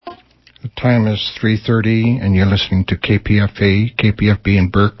time is 3:30, and you're listening to KPFA, KPFB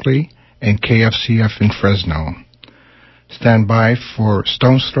in Berkeley, and KFCF in Fresno. Stand by for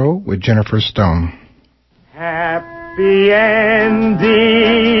Stone's Throw with Jennifer Stone. Happy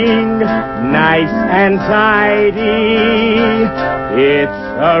ending, nice and tidy. It's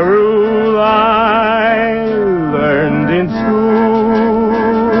a rule I learned in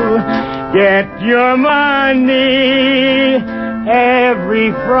school. Get your money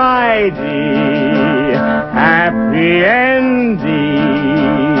every Friday. Happy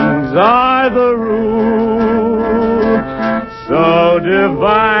endings are the rule. So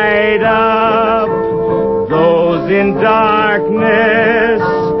divide up those in darkness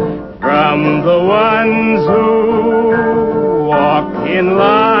from the ones who walk in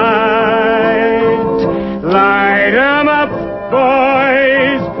light. Light 'em up,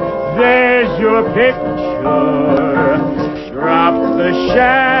 boys, there's your picture. Drop the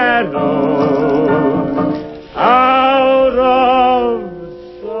shadows out of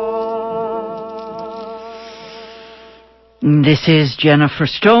sight. This is Jennifer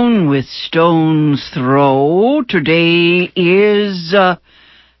Stone with Stone's Throw. Today is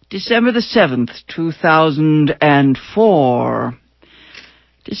December the 7th, 2004.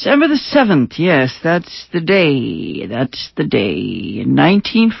 December the 7th, yes, that's the day. That's the day. In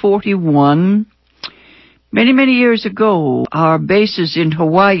 1941, many, many years ago, our bases in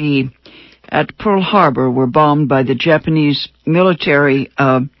Hawaii at Pearl Harbor were bombed by the Japanese military.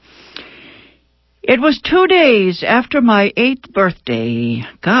 It was 2 days after my 8th birthday.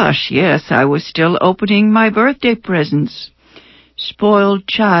 Gosh, yes, I was still opening my birthday presents. Spoiled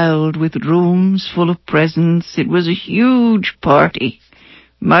child with rooms full of presents. It was a huge party.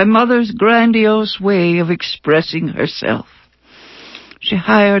 My mother's grandiose way of expressing herself. She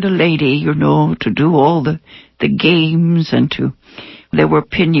hired a lady, to do all the games there were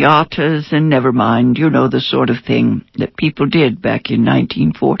piñatas and never mind, the sort of thing that people did back in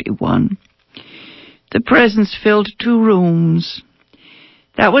 1941. The presents filled 2 rooms.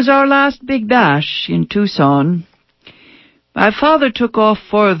 That was our last big bash in Tucson. My father took off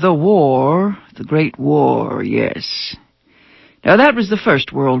for the war, the Great War, yes. Now that was the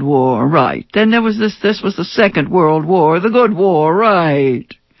First World War, right. Then there was this was the Second World War, the Good War,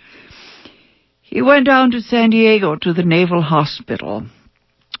 right. He went down to San Diego to the Naval Hospital,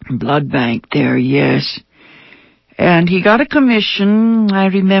 blood bank there, yes. And he got a commission. I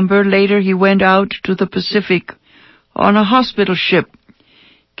remember later he went out to the Pacific on a hospital ship,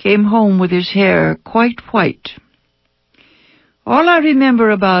 came home with his hair quite white. All I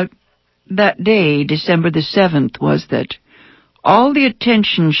remember about that day, December the 7th, was that all the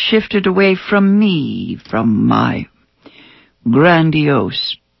attention shifted away from me, from my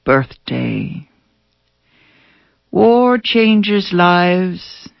grandiose birthday. War changes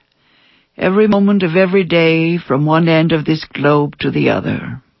lives, every moment of every day, from one end of this globe to the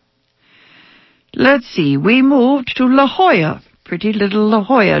other. Let's see, we moved to La Jolla, pretty little La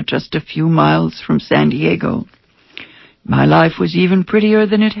Jolla, just a few miles from San Diego. My life was even prettier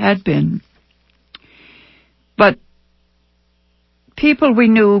than it had been. But people we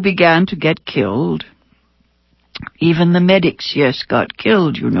knew began to get killed. Even the medics, yes, got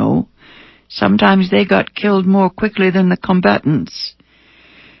killed, Sometimes they got killed more quickly than the combatants.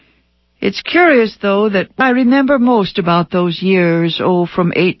 It's curious, though, that I remember most about those years,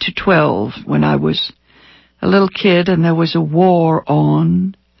 from 8 to 12, when I was a little kid and there was a war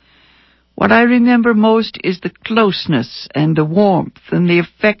on. What I remember most is the closeness and the warmth and the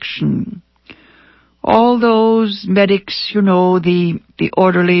affection. All those medics, the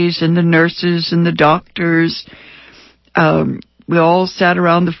orderlies and the nurses and the doctors, we all sat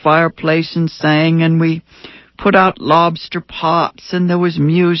around the fireplace and sang, and we put out lobster pots, and there was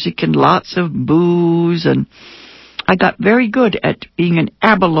music and lots of booze, and I got very good at being an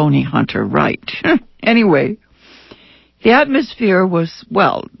abalone hunter, right? Anyway, the atmosphere was,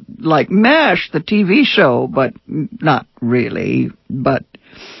 like MASH, the TV show, but not really. But,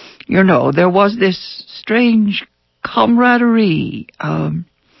 there was this strange camaraderie, a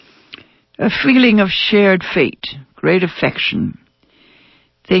feeling of shared fate, great affection.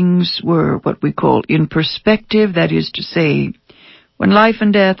 Things were what we call in perspective, that is to say, when life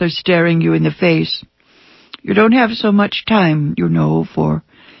and death are staring you in the face, you don't have so much time, for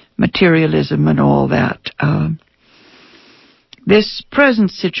materialism and all that. This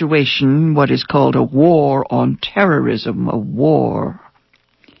present situation, what is called a war on terrorism, a war,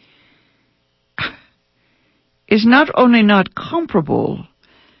 is not only not comparable,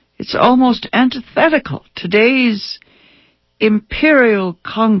 it's almost antithetical. Today's imperial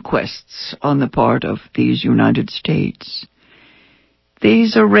conquests on the part of these United States,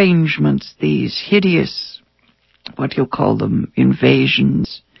 These arrangements, these hideous, what you'll call them,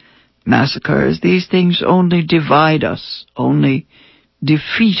 invasions, massacres, these things only divide us, only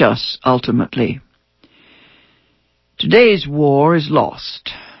defeat us ultimately. Today's war is lost.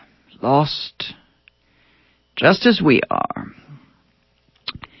 Lost just as we are.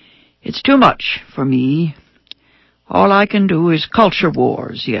 It's too much for me. All I can do is culture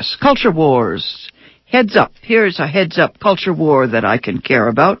wars. Yes, culture wars. Heads up. Here's a heads up culture war that I can care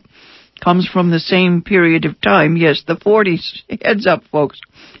about. Comes from the same period of time. Yes, the 40s. Heads up, folks.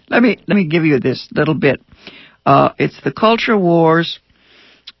 Let me give you this little bit. It's the culture wars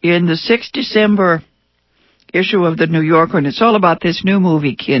in the 6th December issue of the New Yorker, and it's all about this new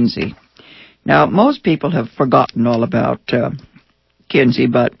movie, Kinsey. Now, most people have forgotten all about Kinsey,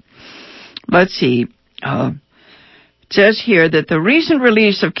 but let's see. It says here that the recent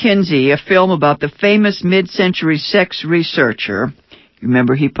release of Kinsey, a film about the famous mid-century sex researcher,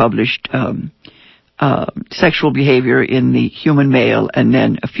 remember he published sexual behavior in the human male, and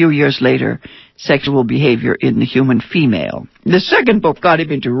then a few years later, sexual behavior in the human female. The second book got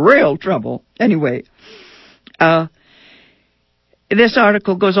him into real trouble. Anyway, this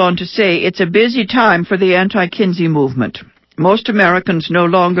article goes on to say, it's a busy time for the anti-Kinsey movement. Most Americans no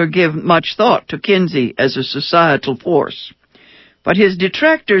longer give much thought to Kinsey as a societal force, but his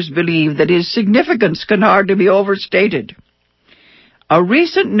detractors believe that his significance can hardly be overstated. A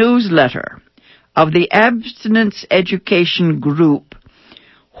recent newsletter of the abstinence education group,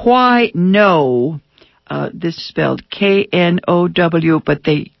 Why No, this is spelled K-N-O-W, but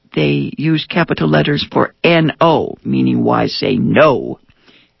they use capital letters for N-O, meaning why say no.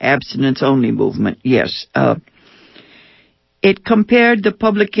 Abstinence only movement, yes. It compared the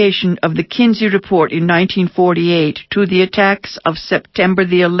publication of the Kinsey Report in 1948 to the attacks of September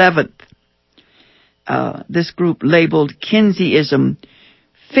the 11th. This group labeled Kinseyism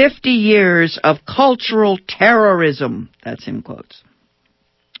 50 years of cultural terrorism. That's in quotes.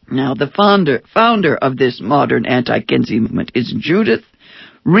 Now, the founder of this modern anti-Kinsey movement is Judith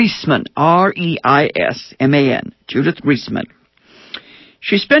Reisman, R-E-I-S-M-A-N, Judith Reisman.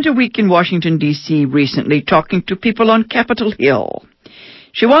 She spent a week in Washington, D.C. recently talking to people on Capitol Hill.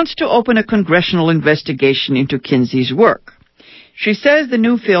 She wants to open a congressional investigation into Kinsey's work. She says the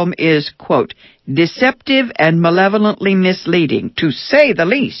new film is, quote, deceptive and malevolently misleading, to say the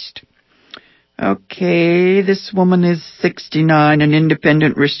least. Okay, this woman is 69, an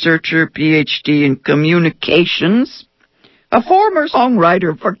independent researcher, Ph.D. in communications, a former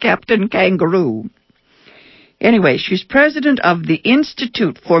songwriter for Captain Kangaroo. Anyway, she's president of the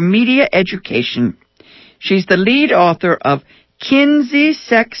Institute for Media Education. She's the lead author of Kinsey,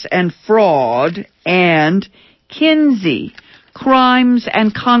 Sex and Fraud and Kinsey, Crimes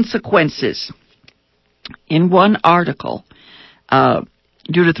and Consequences. In one article,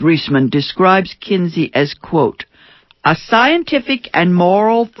 Judith Reisman describes Kinsey as, quote, a scientific and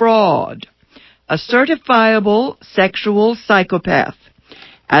moral fraud, a certifiable sexual psychopath,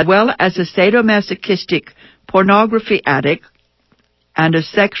 as well as a sadomasochistic pornography addict and a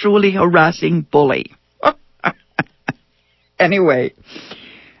sexually harassing bully. Anyway,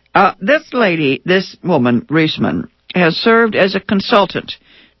 this woman, Reisman, has served as a consultant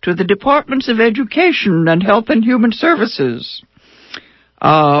to the Departments of Education and Health and Human Services.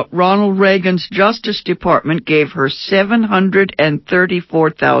 Ronald Reagan's Justice Department gave her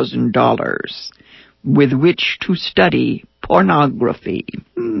 $734,000 with which to study pornography.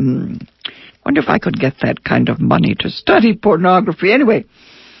 Wonder if I could get that kind of money to study pornography. Anyway,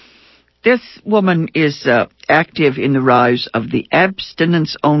 this woman is active in the rise of the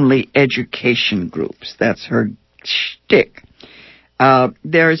abstinence-only education groups. That's her shtick.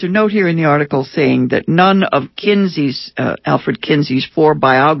 There is a note here in the article saying that none of Alfred Kinsey's 4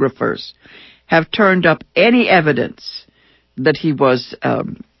 biographers have turned up any evidence that he was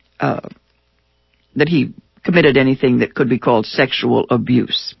that he committed anything that could be called sexual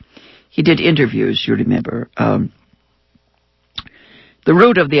abuse. He did interviews, you remember. The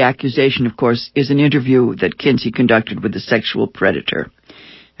root of the accusation, of course, is an interview that Kinsey conducted with a sexual predator.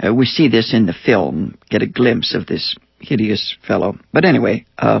 We see this in the film, get a glimpse of this hideous fellow. But anyway,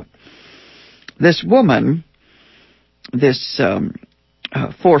 this woman, this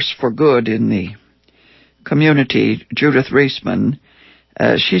force for good in the community, Judith Reisman,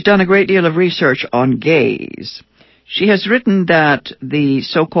 she's done a great deal of research on gays. She has written that the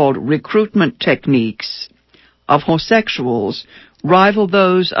so-called recruitment techniques of homosexuals rival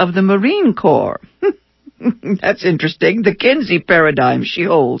those of the Marine Corps. That's interesting. The Kinsey paradigm she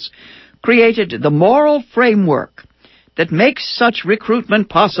holds created the moral framework that makes such recruitment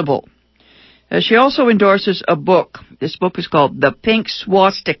possible. She also endorses a book. This book is called The Pink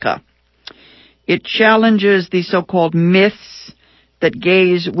Swastika. It challenges the so-called myths that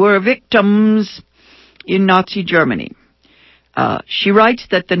gays were victims in Nazi Germany. She writes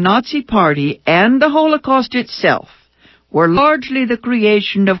that the Nazi Party and the Holocaust itself were largely the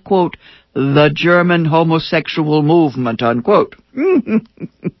creation of, quote, the German homosexual movement, unquote.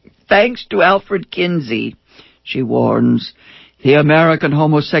 Thanks to Alfred Kinsey, she warns, the American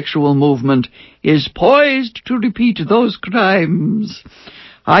homosexual movement is poised to repeat those crimes.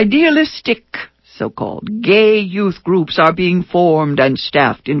 Idealistic, so-called, gay youth groups are being formed and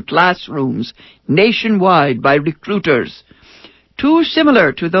staffed in classrooms nationwide by recruiters, too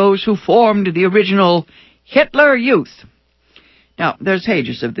similar to those who formed the original Hitler Youth. Now, there's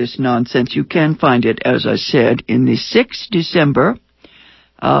pages of this nonsense. You can find it, as I said, in the 6th December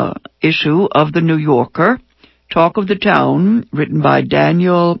issue of The New Yorker, Talk of the Town, written by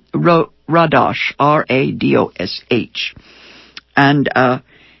Daniel Radosh, R-A-D-O-S-H. And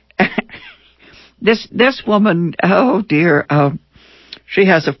this woman, oh dear, she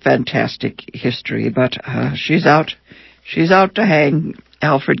has a fantastic history, but she's out to hang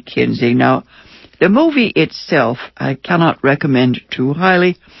Alfred Kinsey. Now, the movie itself, I cannot recommend too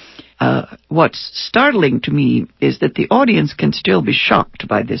highly. What's startling to me is that the audience can still be shocked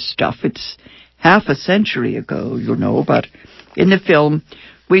by this stuff. It's half a century ago, you know, but in the film,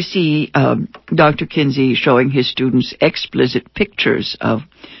 we see Dr. Kinsey showing his students explicit pictures of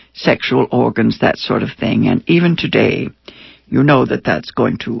sexual organs, that sort of thing. And even today, you know that that's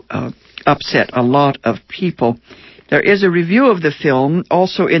going to upset a lot of people. There is a review of the film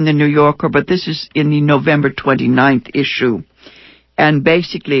also in the New Yorker, but this is in the November 29th issue. And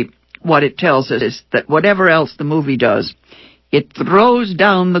basically what it tells us is that whatever else the movie does, it throws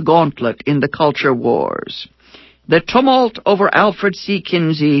down the gauntlet in the culture wars. The tumult over Alfred C.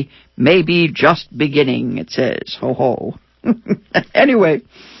 Kinsey may be just beginning, it says. Ho ho. Anyway,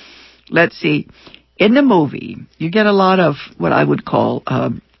 let's see. In the movie, you get a lot of what I would call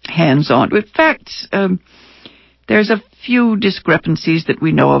hands-on. In fact, there's a few discrepancies that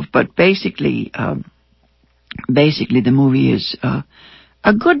we know of, but basically the movie is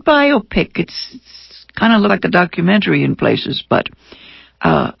a good biopic. It's kind of like a documentary in places, but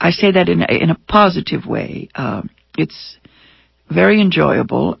I say that in a positive way. It's very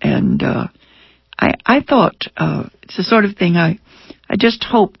enjoyable, and I thought it's the sort of thing I just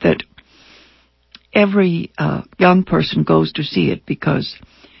hope that every young person goes to see it, because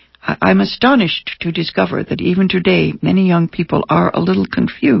I'm astonished to discover that even today many young people are a little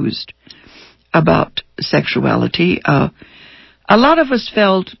confused about sexuality. A lot of us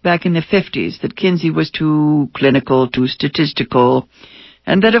felt back in the 50s that Kinsey was too clinical, too statistical,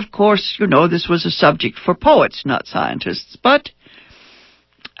 and that, of course, you know, this was a subject for poets, not scientists. But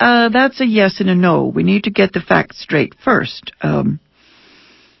that's a yes and a no. We need to get the facts straight first.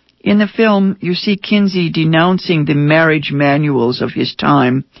 In the film, you see Kinsey denouncing the marriage manuals of his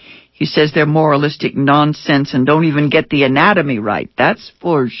time. He says they're moralistic nonsense and don't even get the anatomy right. That's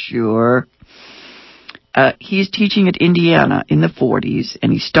for sure. He's teaching at Indiana in the 40s,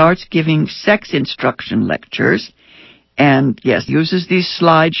 and he starts giving sex instruction lectures, and, yes, uses these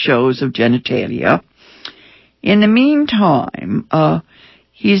slideshows of genitalia. In the meantime,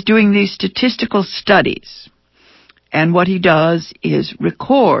 he's doing these statistical studies, and what he does is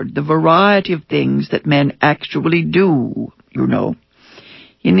record the variety of things that men actually do, you know.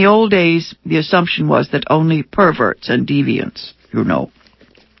 In the old days, the assumption was that only perverts and deviants, you know,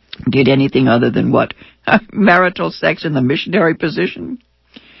 did anything other than what? Marital sex in the missionary position?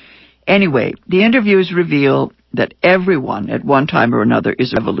 Anyway, the interviews reveal that everyone at one time or another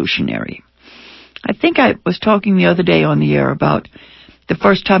is revolutionary. I think I was talking the other day on the air about the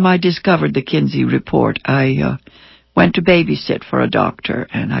first time I discovered the Kinsey Report. I went to babysit for a doctor,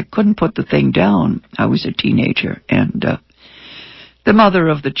 and I couldn't put the thing down. I was a teenager, and the mother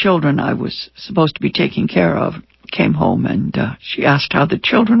of the children I was supposed to be taking care of came home, and she asked how the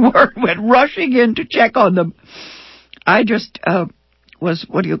children were, went rushing in to check on them. I just was,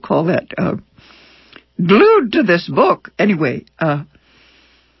 what do you call that, glued to this book. Anyway,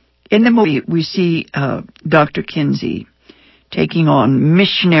 in the movie, we see Dr. Kinsey taking on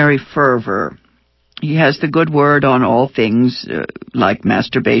missionary fervor. He has the good word on all things like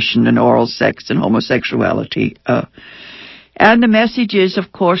masturbation and oral sex and homosexuality. And the message is,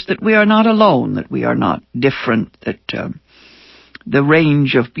 of course, that we are not alone, that we are not different, that the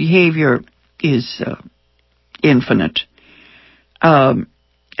range of behavior is infinite.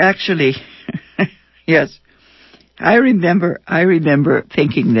 Actually, yes, I remember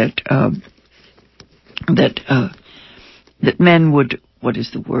thinking that that men would, what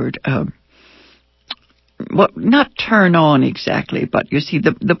is the word, well, not turn on exactly, but you see,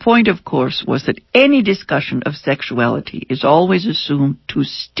 the point, of course, was that any discussion of sexuality is always assumed to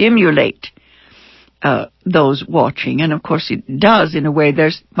stimulate those watching, and of course it does in a way.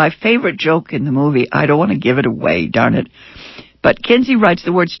 There's my favorite joke in the movie. I don't want to give it away, darn it. But Kinsey writes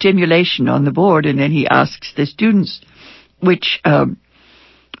the word stimulation on the board, and then he asks the students which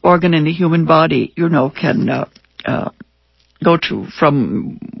organ in the human body, can go to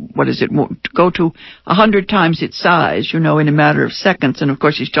from, go to 100 times its size, in a matter of seconds. And of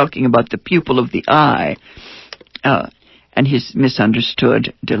course he's talking about the pupil of the eye, and he's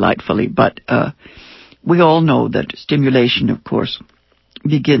misunderstood delightfully. But we all know that stimulation, of course,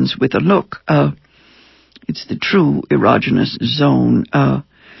 begins with a look. It's the true erogenous zone.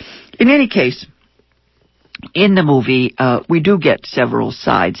 In any case, in the movie, we do get several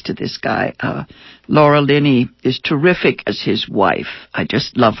sides to this guy. Laura Linney is terrific as his wife. I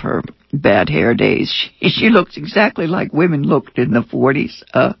just love her bad hair days. She looks exactly like women looked in the 40s.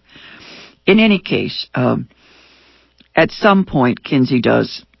 In any case, at some point, Kinsey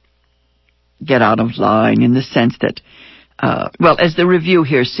does get out of line in the sense that, as the review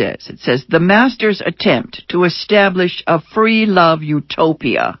here says, it says, the master's attempt to establish a free love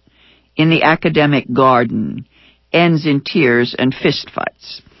utopia in the academic garden ends in tears and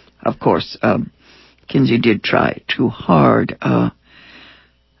fistfights. Of course, Kinsey did try too hard.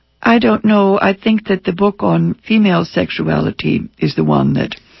 I don't know. I think that the book on female sexuality is the one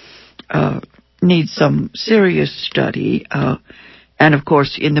that needs some serious study. And of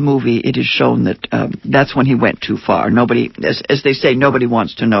course, in the movie, it is shown that that's when he went too far. Nobody, as they say, nobody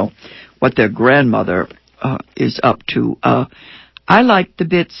wants to know what their grandmother is up to. I liked the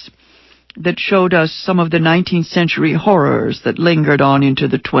bits that showed us some of the 19th century horrors that lingered on into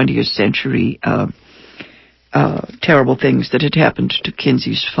the 20th century, terrible things that had happened to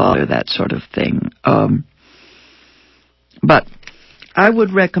Kinsey's father, that sort of thing. But I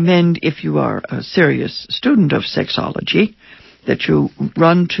would recommend, if you are a serious student of sexology, that you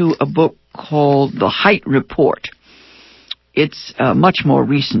run to a book called The Height Report. It's a much more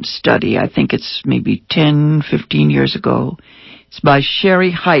recent study. I think it's maybe 10, 15 years ago. It's by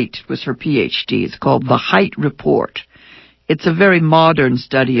Sherry Height, was her PhD. It's called The Height Report. It's a very modern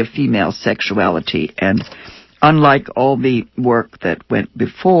study of female sexuality, and unlike all the work that went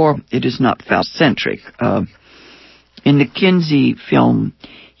before, it is not phallocentric. In the Kinsey film,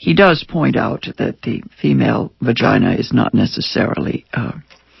 he does point out that the female vagina is not necessarily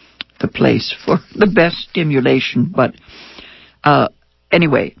the place for the best stimulation, but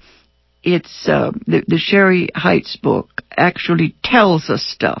anyway, it's the Sherry Heights book actually tells us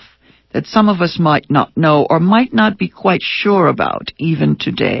stuff that some of us might not know or might not be quite sure about even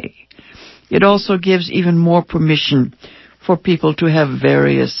today. It also gives even more permission for people to have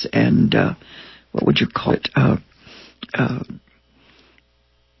various and what would you call it?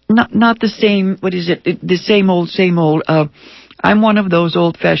 Not the same. What is it? The same old. I'm one of those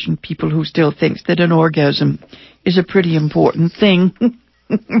old-fashioned people who still thinks that an orgasm is a pretty important thing.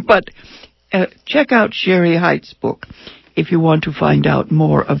 But check out Sherry Heights' book if you want to find out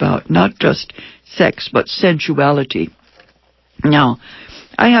more about not just sex, but sensuality. Now,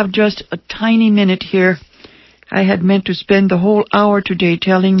 I have just a tiny minute here. I had meant to spend the whole hour today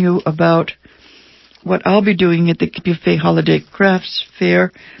telling you about what I'll be doing at the Buffet Holiday Crafts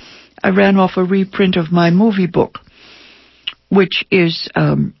Fair. I ran off a reprint of my movie book, which is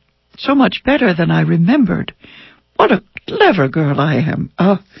so much better than I remembered. What a clever girl I am.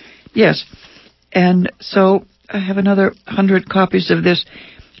 Yes. And so I have another 100 copies of this.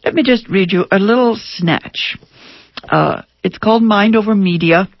 Let me just read you a little snatch. It's called Mind Over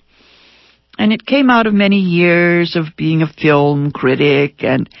Media, and it came out of many years of being a film critic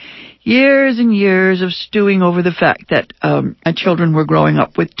and years of stewing over the fact that my children were growing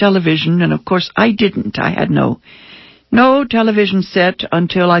up with television, and of course I didn't. I had no television set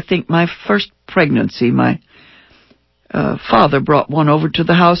until I think my first pregnancy. My father brought one over to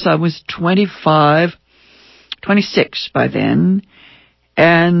the house. I was 26 by then,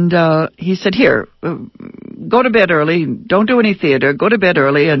 and he said, here, go to bed early, don't do any theater, go to bed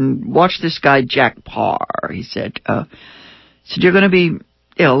early and watch this guy Jack Parr. He said, you're going to be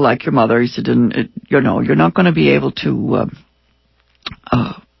ill like your mother. He said, and you're not going to be able to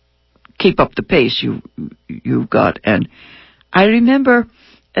keep up the pace you've got. And I remember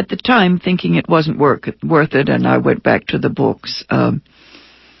at the time thinking it wasn't worth it, and I went back to the books.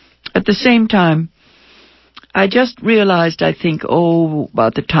 At the same time, I just realized, I think,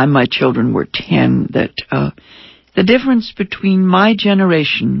 about the time my children were 10, that the difference between my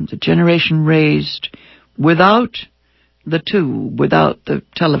generation, the generation raised without the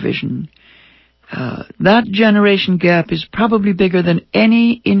television, That generation gap is probably bigger than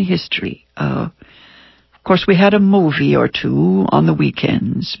any in history. Of course, we had a movie or two on the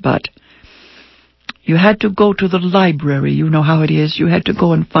weekends, but you had to go to the library. You know how it is. You had to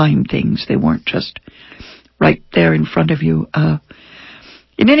go and find things. They weren't just right there in front of you.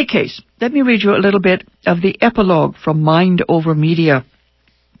 In any case, let me read you a little bit of the epilogue from Mind Over Media.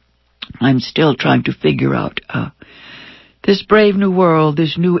 I'm still trying to figure out this brave new world,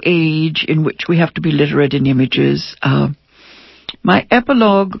 this new age in which we have to be literate in images. My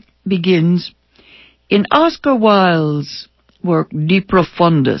epilogue begins in Oscar Wilde's work De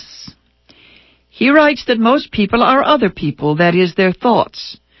Profundis. He writes that most people are other people, that is, their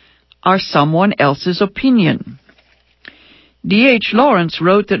thoughts are someone else's opinion. D.H. Lawrence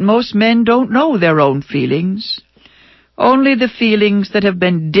wrote that most men don't know their own feelings, only the feelings that have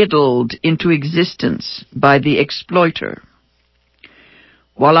been diddled into existence by the exploiter.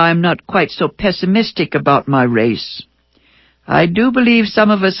 While I'm not quite so pessimistic about my race, I do believe some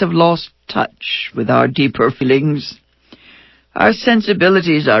of us have lost touch with our deeper feelings. Our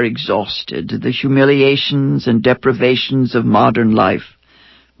sensibilities are exhausted. The humiliations and deprivations of modern life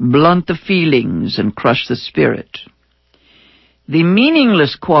blunt the feelings and crush the spirit. The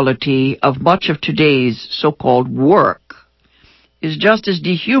meaningless quality of much of today's so-called work is just as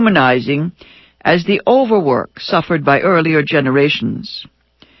dehumanizing as the overwork suffered by earlier generations.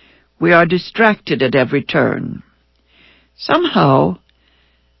 We are distracted at every turn. Somehow,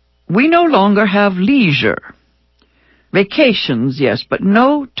 we no longer have leisure. Vacations, yes, but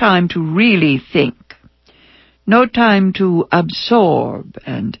no time to really think. No time to absorb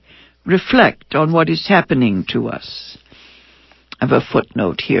and reflect on what is happening to us. I have a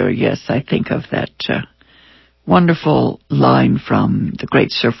footnote here. Yes, I think of that wonderful line from the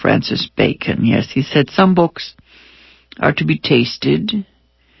great Sir Francis Bacon. Yes, he said, some books are to be tasted,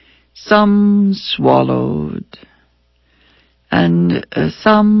 some swallowed, and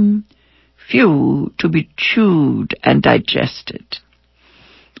some few to be chewed and digested.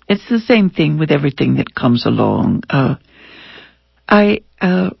 It's the same thing with everything that comes along. I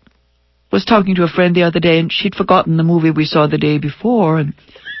was talking to a friend the other day, and she'd forgotten the movie we saw the day before, and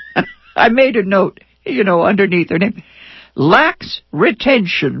I made a note, underneath her name. Lacks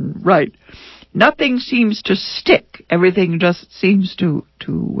retention, right. Nothing seems to stick. Everything just seems to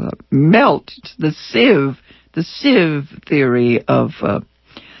melt. It's the sieve theory of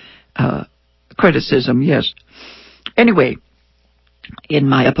criticism, yes. Anyway, in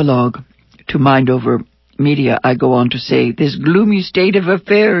my epilogue to Mind Over Media, I go on to say, this gloomy state of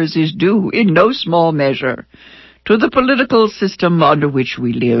affairs is due in no small measure to the political system under which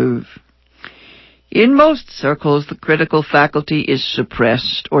we live. In most circles, the critical faculty is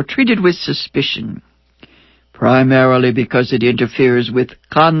suppressed or treated with suspicion, primarily because it interferes with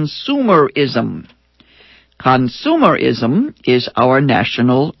consumerism. Consumerism is our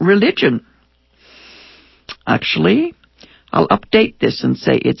national religion. Actually, I'll update this and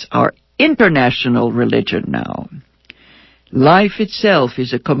say it's our international religion now. Life itself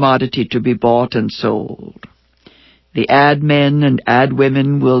is a commodity to be bought and sold. The ad men and ad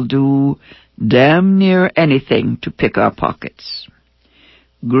women will do damn near anything to pick our pockets.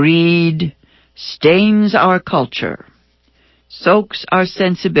 Greed stains our culture, soaks our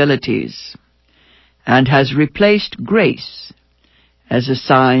sensibilities, and has replaced grace as a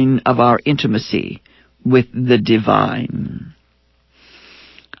sign of our intimacy with the divine.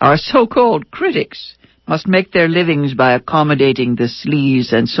 Our so-called critics must make their livings by accommodating the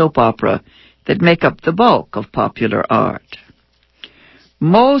sleaze and soap opera that make up the bulk of popular art.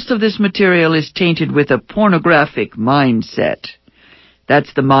 Most of this material is tainted with a pornographic mindset.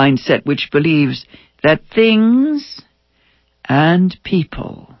 That's the mindset which believes that things and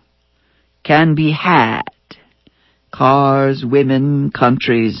people can be had. Cars, women,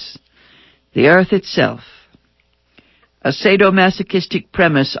 countries, the earth itself. A sadomasochistic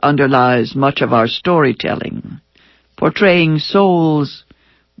premise underlies much of our storytelling, portraying souls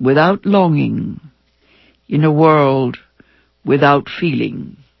without longing in a world without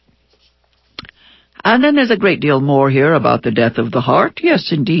feeling. And then there's a great deal more here about the death of the heart.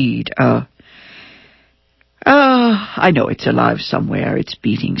 Yes, indeed. I know it's alive somewhere, it's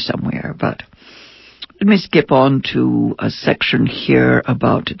beating somewhere, but let me skip on to a section here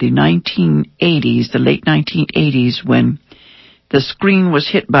about the 1980s, the late 1980s, when the screen was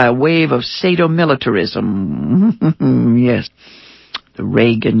hit by a wave of sadomilitarism. Yes, the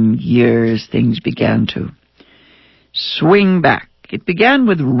Reagan years, things began to swing back. It began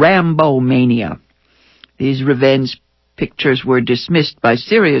with Rambo mania. These revenge pictures were dismissed by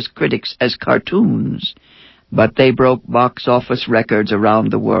serious critics as cartoons, but they broke box office records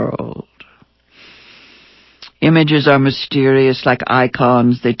around the world. Images are mysterious like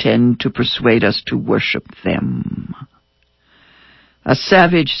icons. They tend to persuade us to worship them. A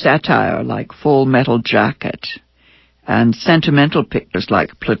savage satire like Full Metal Jacket, and sentimental pictures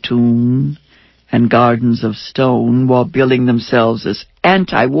like Platoon and Gardens of Stone, while billing themselves as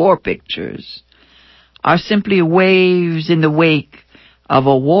anti-war pictures, are simply waves in the wake of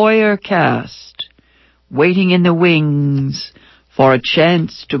a warrior caste waiting in the wings for a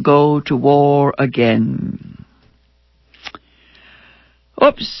chance to go to war again.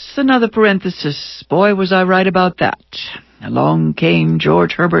 Oops, another parenthesis. Boy, was I right about that. Along came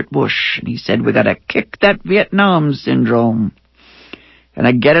George Herbert Bush, and he said, we gotta kick that Vietnam syndrome.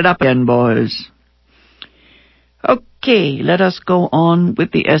 Gonna get it up again, boys. Okay, let us go on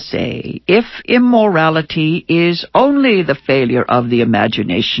with the essay. If immorality is only the failure of the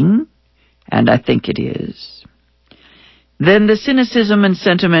imagination, and I think it is, then the cynicism and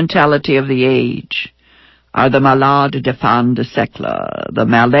sentimentality of the age are the malade de fin de siècle, the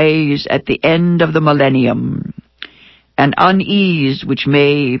malaise at the end of the millennium, an unease which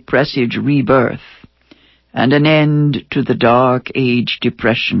may presage rebirth, and an end to the dark age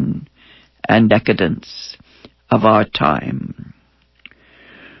depression and decadence of our time.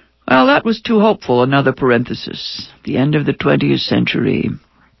 Well, that was too hopeful, another parenthesis. The end of the 20th century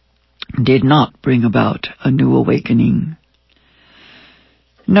did not bring about a new awakening.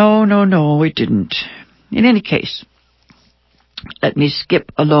 No, it didn't. In any case, let me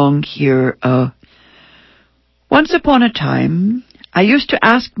skip along here. Once upon a time, I used to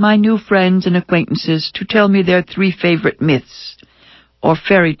ask my new friends and acquaintances to tell me their 3 favorite myths or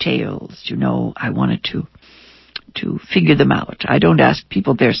fairy tales. You know, I wanted to figure them out. I don't ask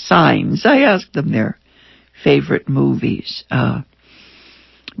people their signs. I ask them their favorite movies.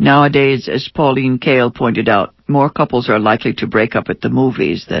 Nowadays, as Pauline Kael pointed out, more couples are likely to break up at the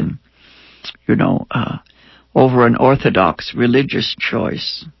movies than, over an orthodox religious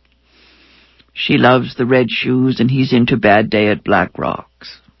choice. She loves The Red Shoes, and he's into Bad Day at Black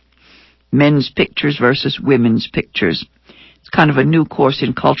Rocks. Men's pictures versus women's pictures. It's kind of a new course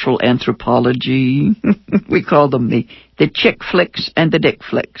in cultural anthropology. We call them the chick flicks and the dick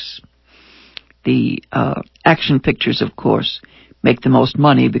flicks. The action pictures, of course, make the most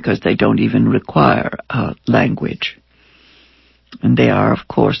money because they don't even require language. And they are, of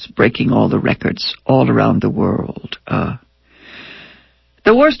course, breaking all the records all around the world.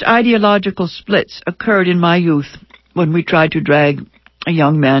 The worst ideological splits occurred in my youth when we tried to drag a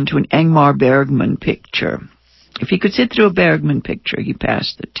young man to an Ingmar Bergman picture. If he could sit through a Bergman picture, he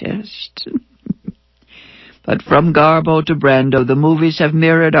passed the test. But from Garbo to Brando, the movies have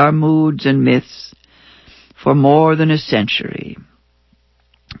mirrored our moods and myths for more than a century.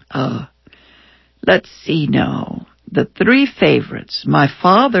 Let's see now. The 3 favorites. My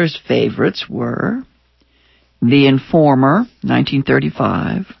father's favorites were The Informer,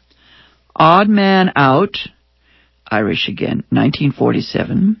 1935, Odd Man Out, Irish again,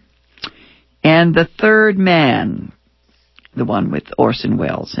 1947, and The Third Man, the one with Orson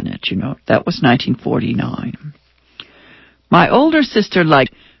Welles in it, that was 1949. My older sister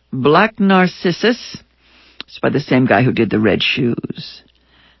liked Black Narcissus. It's by the same guy who did The Red Shoes.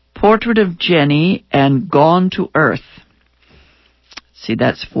 Portrait of Jenny and Gone to Earth. See,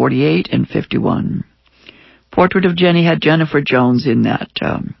 that's 48 and 51. Portrait of Jenny had Jennifer Jones in that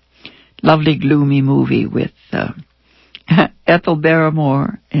lovely, gloomy movie with Ethel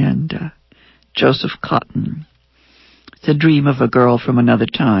Barrymore and Joseph Cotton. It's a dream of a girl from another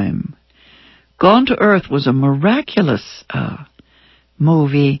time. Gone to Earth was a miraculous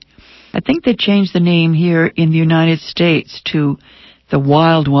movie. I think they changed the name here in the United States to The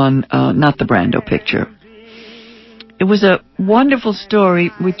Wild One, not the Brando picture. It was a wonderful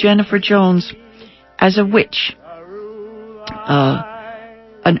story with Jennifer Jones as a witch,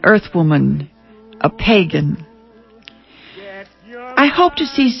 an earthwoman, a pagan. I hope to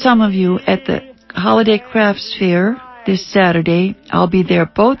see some of you at the Holiday Crafts Fair this Saturday. I'll be there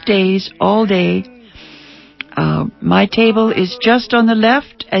both days, all day. My table is just on the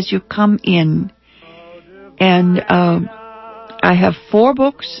left as you come in. And I have 4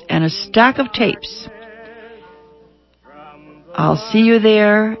 books and a stack of tapes. I'll see you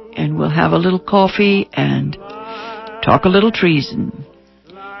there, and we'll have a little coffee and talk a little treason.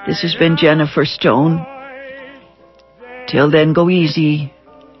 This has been Jennifer Stone. Till then, go easy.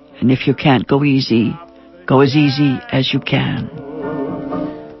 And if you can't go easy, go as easy as you can.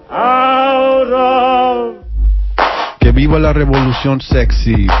 Out of Que viva la revolución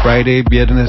sexy. Friday, viernes